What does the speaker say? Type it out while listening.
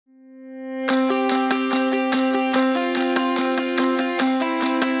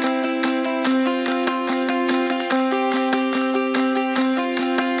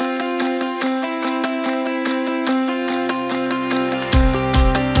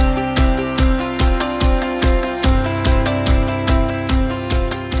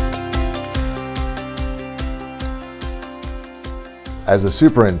As a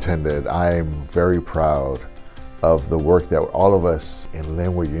superintendent, I'm very proud of the work that all of us in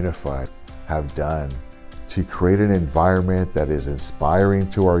Lynwood Unified have done to create an environment that is inspiring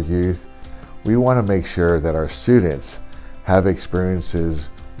to our youth. We want to make sure that our students have experiences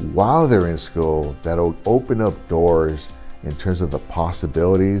while they're in school that will open up doors in terms of the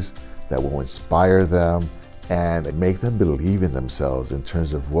possibilities that will inspire them and make them believe in themselves in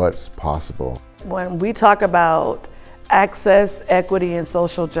terms of what's possible. When we talk about access, equity, and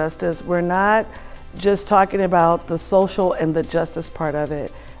social justice, we're not just talking about the social and the justice part of it.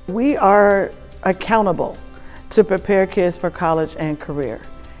 We are accountable to prepare kids for college and career.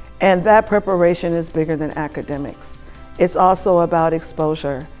 And that preparation is bigger than academics. It's also about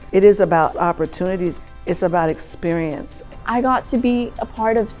exposure. It is about opportunities. It's about experience. I got to be a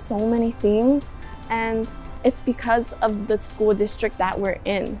part of so many things, and it's because of the school district that we're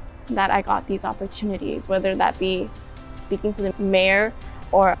in that I got these opportunities, whether that be speaking to the mayor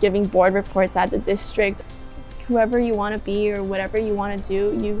or giving board reports at the district. Whoever you want to be or whatever you want to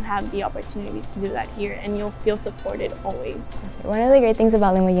do, you have the opportunity to do that here, and you'll feel supported always. One of the great things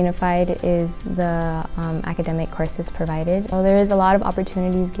about Lynwood Unified is the academic courses provided. So there is a lot of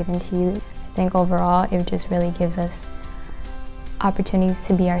opportunities given to you. I think overall it just really gives us opportunities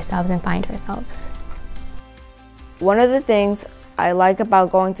to be ourselves and find ourselves. One of the things I like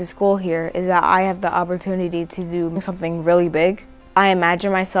about going to school here is that I have the opportunity to do something really big. I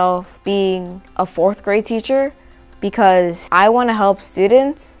imagine myself being a 4th grade teacher because I want to help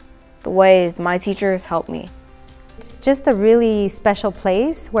students the way my teachers help me. It's just a really special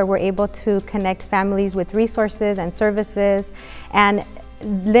place where we're able to connect families with resources and services. And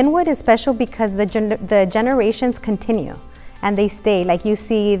Lynwood is special because the generations continue and they stay. Like you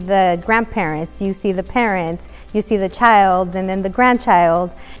see the grandparents, you see the parents, you see the child, and then the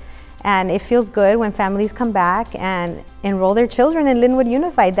grandchild. And it feels good when families come back and enroll their children in Lynwood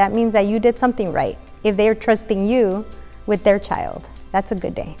Unified. That means that you did something right. If they're trusting you with their child, that's a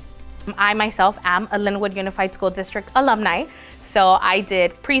good day. I myself am a Lynwood Unified School District alumni. So I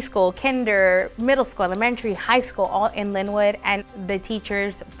did preschool, kinder, middle school, elementary, high school, all in Lynwood, and the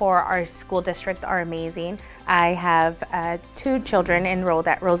teachers for our school district are amazing. I have 2 children enrolled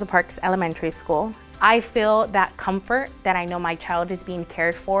at Rosa Parks Elementary School. I feel that comfort that I know my child is being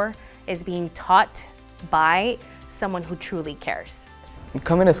cared for, is being taught by someone who truly cares.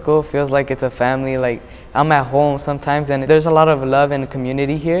 Coming to school feels like it's a family, like I'm at home sometimes, and there's a lot of love and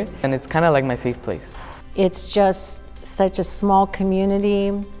community here, and it's kind of like my safe place. It's just such a small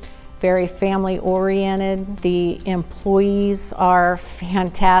community, very family oriented. The employees are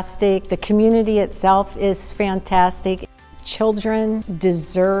fantastic. The community itself is fantastic. Children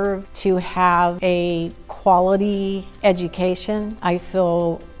deserve to have a quality education. I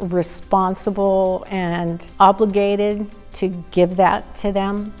feel responsible and obligated to give that to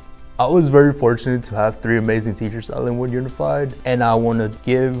them. I was very fortunate to have 3 amazing teachers at Lynwood Unified, and I want to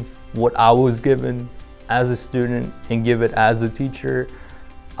give what I was given as a student and give it as a teacher.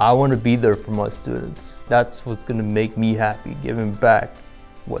 I want to be there for my students. That's what's going to make me happy, giving back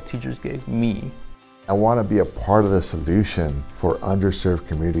what teachers gave me. I want to be a part of the solution for underserved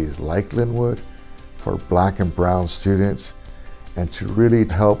communities like Lynwood, for Black and brown students, and to really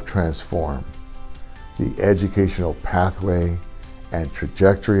help transform the educational pathway and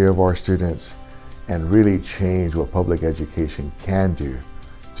trajectory of our students and really change what public education can do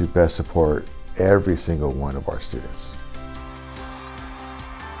to best support every single one of our students.